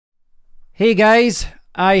Hey guys,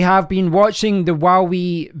 I have been watching the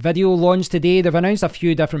Huawei video launch today. They've announced a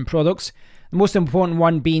few different products, the most important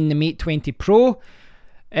one being the Mate 20 Pro.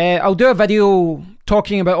 I'll do a video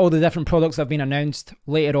talking about all the different products that have been announced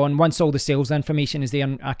later on, once all the sales information is there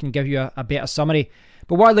and I can give you a better summary.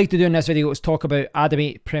 But what I'd like to do in this video is talk about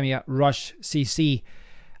Adobe Premiere Rush CC.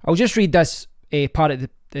 I'll just read this part at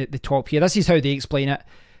the top here. This is how they explain it.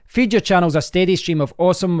 Feed your channels a steady stream of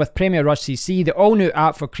awesome with Premiere Rush CC, the all-new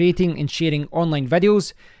app for creating and sharing online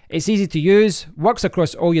videos. It's easy to use, works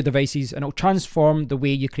across all your devices, and it'll transform the way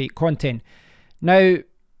you create content. Now,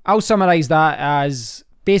 I'll summarise that as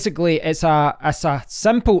basically it's a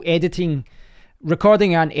simple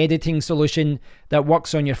recording and editing solution that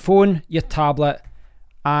works on your phone, your tablet,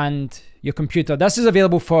 and your computer. This is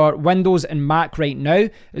available for Windows and Mac right now.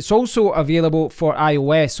 It's also available for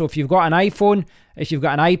iOS. So if you've got an iPhone, if you've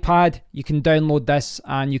got an iPad, you can download this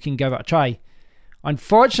and you can give it a try.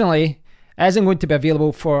 Unfortunately, it isn't going to be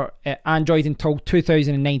available for Android until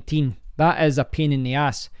 2019. That is a pain in the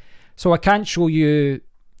ass. So I can't show you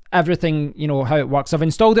everything, how it works. I've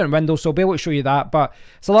installed it in Windows, so I'll be able to show you that, but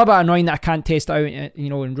it's a little bit annoying that I can't test it out,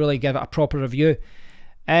 and really give it a proper review.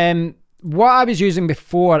 What I was using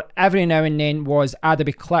before every now and then was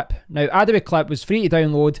Adobe Clip. Now, Adobe Clip was free to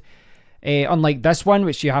download, unlike this one,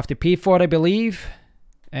 which you have to pay for, I believe.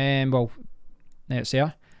 Well, there it's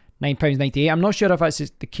there, £9.98. I'm not sure if that's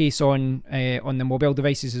the case on the mobile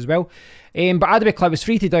devices as well. But Adobe Clip was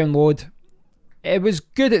free to download. It was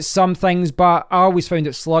good at some things, but I always found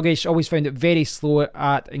it sluggish, always found it very slow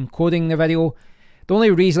at encoding the video. The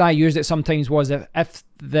only reason I used it sometimes was if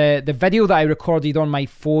the video that I recorded on my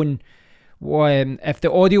phone, if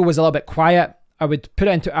the audio was a little bit quiet, I would put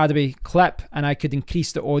it into Adobe Clip and I could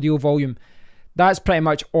increase the audio volume. That's pretty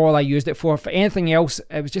much all I used it for. For anything else,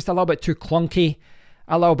 it was just a little bit too clunky,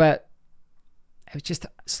 it was just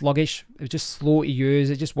sluggish, it was just slow to use,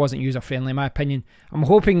 it just wasn't user friendly in my opinion. I'm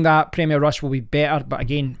hoping that Premiere Rush will be better, but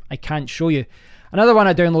again, I can't show you. Another one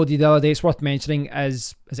I downloaded the other day, it's worth mentioning,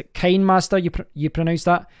 is it KineMaster, you pronounce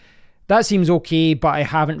that? That seems okay, but I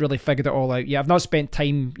haven't really figured it all out yet. I've not spent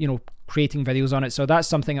time, creating videos on it, so that's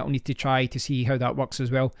something I'll need to try to see how that works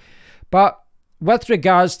as well. But with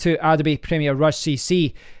regards to Adobe Premiere Rush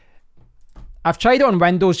CC, I've tried it on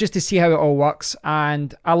Windows just to see how it all works,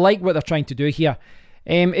 and I like what they're trying to do here.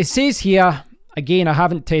 It says here, again, I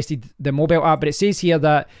haven't tested the mobile app, but it says here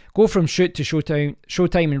that go from shoot to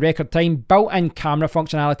showtime in record time. Built-in camera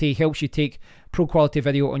functionality helps you take pro quality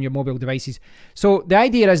video on your mobile devices. So the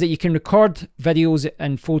idea is that you can record videos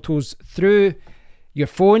and photos through your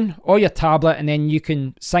phone or your tablet, and then you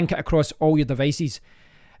can sync it across all your devices,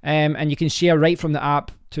 and you can share right from the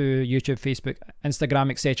app to YouTube, Facebook, Instagram,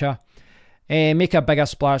 etc. Make a bigger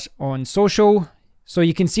splash on social. So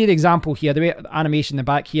you can see the example here. The way the animation in the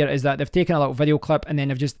back here is that they've taken a little video clip and then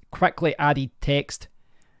they've just quickly added text.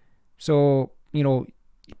 So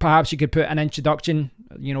perhaps you could put an introduction,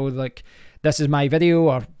 like this is my video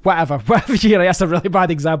or whatever you like. That's a really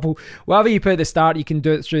bad example. Whatever you put at the start, you can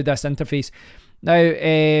do it through this interface. Now,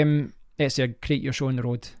 let's say create your show on the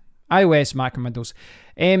road. iOS, Mac and Windows.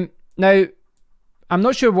 Now, I'm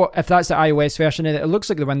not sure if that's the iOS version. It looks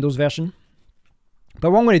like the Windows version. But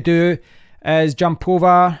what I'm going to do is jump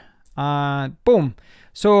over and boom.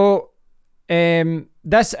 So,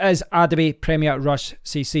 this is Adobe Premiere Rush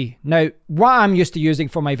CC. Now, what I'm used to using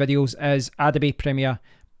for my videos is Adobe Premiere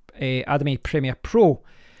Pro.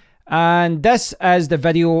 And this is the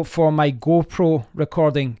video for my GoPro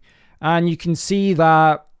recording. And you can see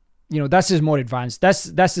that, this is more advanced. This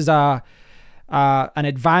is an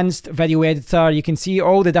advanced video editor. You can see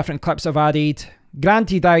all the different clips I've added.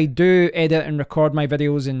 Granted, I do edit and record my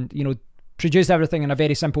videos and, produce everything in a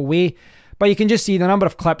very simple way. But you can just see the number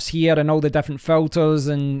of clips here and all the different filters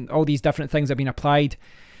and all these different things that have been applied.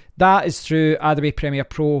 That is through Adobe Premiere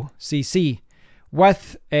Pro CC.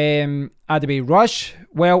 With Adobe Rush,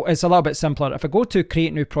 well, it's a little bit simpler. If I go to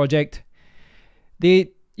create new project,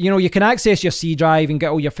 you can access your C drive and get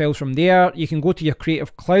all your files from there. You can go to your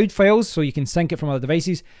Creative Cloud files, so you can sync it from other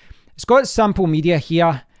devices. It's got sample media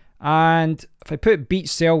here, and if I put beach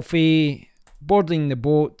selfie, boarding the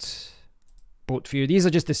boat view, these are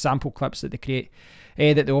just the sample clips that they create,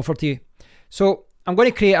 that they offer to you. So I'm going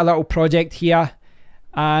to create a little project here,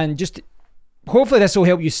 and just hopefully this will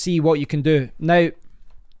help you see what you can do. Now,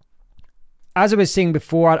 as I was saying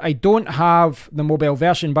before, I don't have the mobile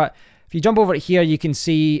version, but if you jump over here, you can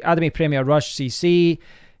see Adobe Premiere Rush CC.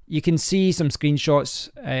 You can see some screenshots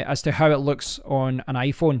as to how it looks on an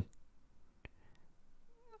iPhone.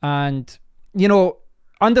 And,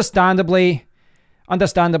 understandably,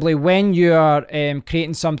 when you are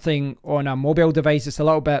creating something on a mobile device, it's a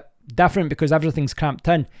little bit different because everything's cramped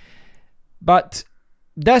in. But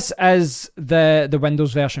this is the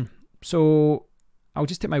Windows version. So I'll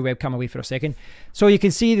just take my webcam away for a second. So you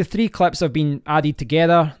can see the 3 clips have been added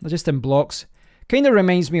together. They're just in blocks. Kind of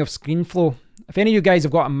reminds me of ScreenFlow. If any of you guys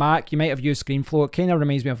have got a Mac, you might have used ScreenFlow. It kind of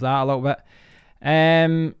reminds me of that a little bit.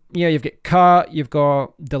 Yeah, you've got cut, you've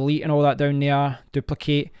got delete and all that down there,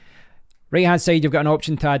 duplicate. Right hand side, you've got an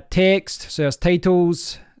option to add text. So there's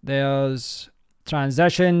titles, there's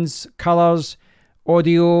transitions, colors,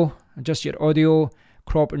 audio, adjust your audio,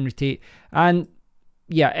 crop and rotate. And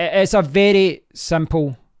yeah, it's a very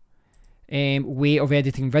simple way of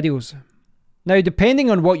editing videos. Now,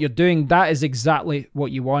 depending on what you're doing, that is exactly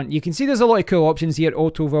what you want. You can see there's a lot of cool options here.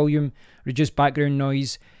 Auto volume, reduce background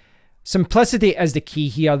noise. Simplicity is the key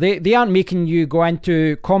here. They aren't making you go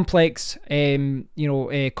into complex,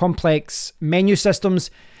 complex menu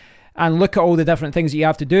systems and look at all the different things that you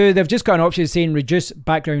have to do. They've just got an option saying reduce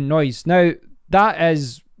background noise. Now, that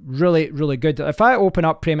is really, really good. If I open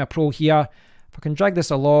up Premiere Pro here, if I can drag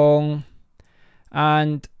this along,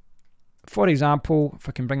 and for example, if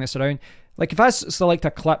I can bring this around, like if I select a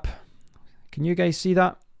clip, can you guys see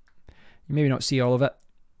that? You maybe not see all of it.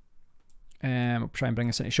 I'll try and bring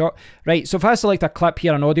this into shot. Right, so if I select a clip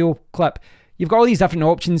here, an audio clip, you've got all these different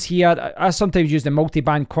options here. I sometimes use the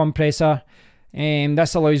multi-band compressor.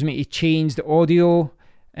 This allows me to change the audio.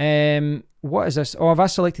 What is this? Oh, have I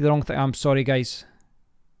selected the wrong thing? I'm sorry, guys.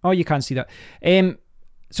 Oh, you can't see that.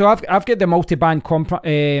 So I've got the multi-band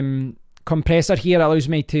compressor here. It allows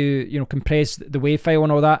me to compress the WAV file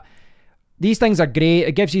and all that. These things are great.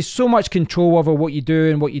 It gives you so much control over what you do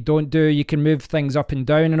and what you don't do. You can move things up and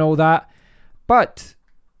down and all that. But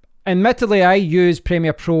admittedly, I use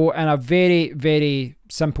Premiere Pro in a very, very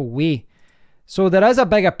simple way. So there is a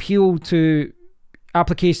big appeal to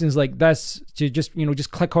applications like this to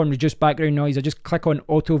just click on reduce background noise or just click on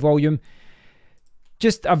auto volume.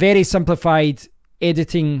 Just a very simplified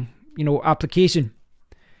editing, application.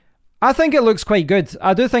 I think it looks quite good.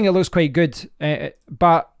 I do think it looks quite good,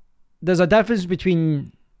 but there's a difference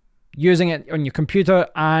between using it on your computer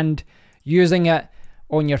and using it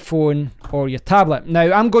on your phone or your tablet.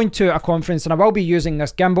 Now, I'm going to a conference and I will be using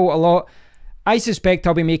this gimbal a lot. I suspect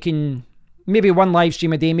I'll be making maybe 1 live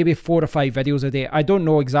stream a day, maybe 4 or 5 videos a day. I don't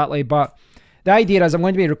know exactly, but the idea is I'm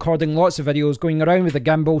going to be recording lots of videos, going around with the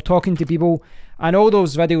gimbal, talking to people, and all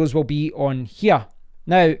those videos will be on here.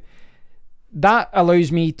 Now, that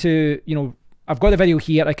allows me to, I've got the video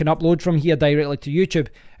here, I can upload from here directly to YouTube.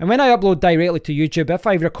 And when I upload directly to YouTube, if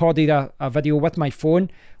I've recorded a video with my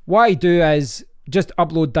phone, what I do is just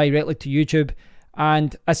upload directly to YouTube.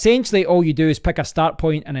 And essentially all you do is pick a start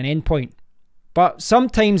point and an end point. But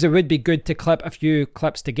sometimes it would be good to clip a few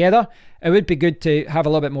clips together. It would be good to have a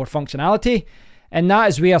little bit more functionality. And that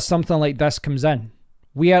is where something like this comes in,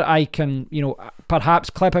 where I can, perhaps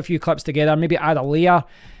clip a few clips together, maybe add a layer,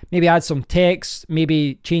 maybe add some text,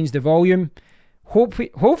 maybe change the volume.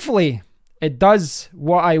 Hopefully it does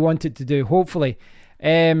what I want it to do, hopefully.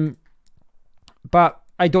 But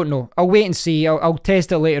I don't know. I'll wait and see. I'll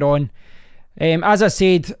test it later on. As I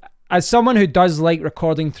said, as someone who does like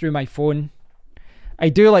recording through my phone, I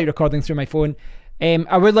do like recording through my phone.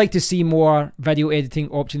 I would like to see more video editing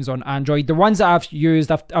options on Android. The ones that I've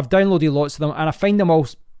used, I've downloaded lots of them, and I find them all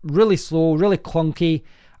really slow, really clunky.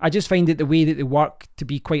 I just find that the way that they work to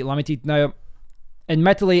be quite limited. Now,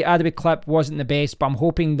 admittedly, Adobe Clip wasn't the best, but I'm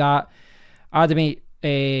hoping that Adobe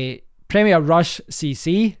Premiere Rush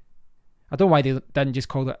CC, I don't know why they didn't just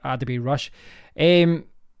call it Adobe Rush. I'm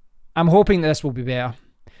hoping that this will be better.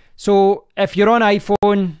 So if you're on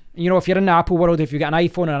iPhone, if you're in the Apple world, if you've got an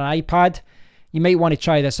iPhone or an iPad, you might want to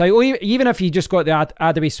try this out. Or even if you just got the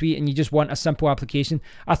Adobe Suite and you just want a simple application.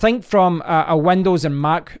 I think from a Windows and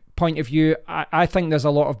Mac point of view, I think there's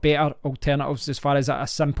a lot of better alternatives as far as a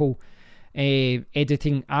simple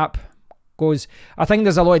editing app goes. I think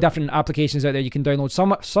there's a lot of different applications out there you can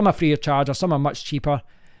download. Some are free of charge or some are much cheaper.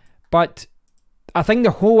 But I think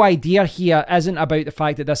the whole idea here isn't about the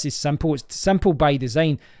fact that this is simple. It's simple by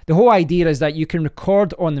design. The whole idea is that you can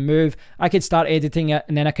record on the move. I could start editing it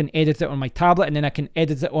and then I can edit it on my tablet and then I can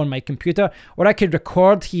edit it on my computer. Or I could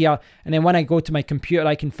record here and then when I go to my computer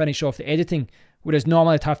I can finish off the editing. Whereas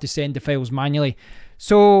normally I'd have to send the files manually.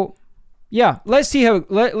 So yeah, let's see how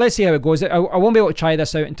it goes. I won't be able to try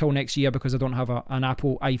this out until next year because I don't have an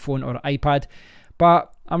Apple iPhone or iPad.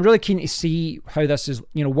 But I'm really keen to see how this is,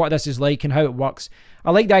 what this is like and how it works.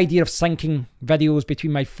 I like the idea of syncing videos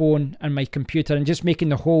between my phone and my computer and just making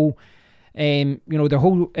the whole,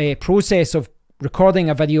 process of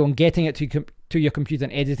recording a video and getting it to your computer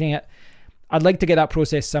and editing it. I'd like to get that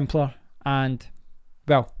process simpler and,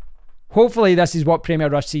 well, hopefully this is what Premiere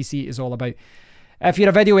Rush CC is all about. If you're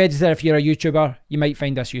a video editor, if you're a YouTuber, you might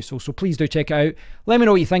find this useful. So please do check it out. Let me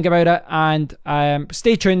know what you think about it. And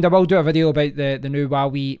stay tuned. I will do a video about the new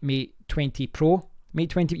Huawei Mate 20 Pro. Mate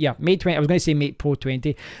 20, yeah, Mate 20. I was going to say Mate Pro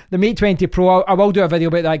 20. The Mate 20 Pro, I will do a video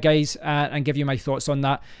about that, guys, and give you my thoughts on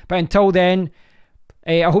that. But until then,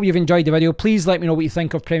 I hope you've enjoyed the video. Please let me know what you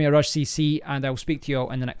think of Premiere Rush CC, and I'll speak to you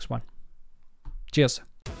all in the next one. Cheers.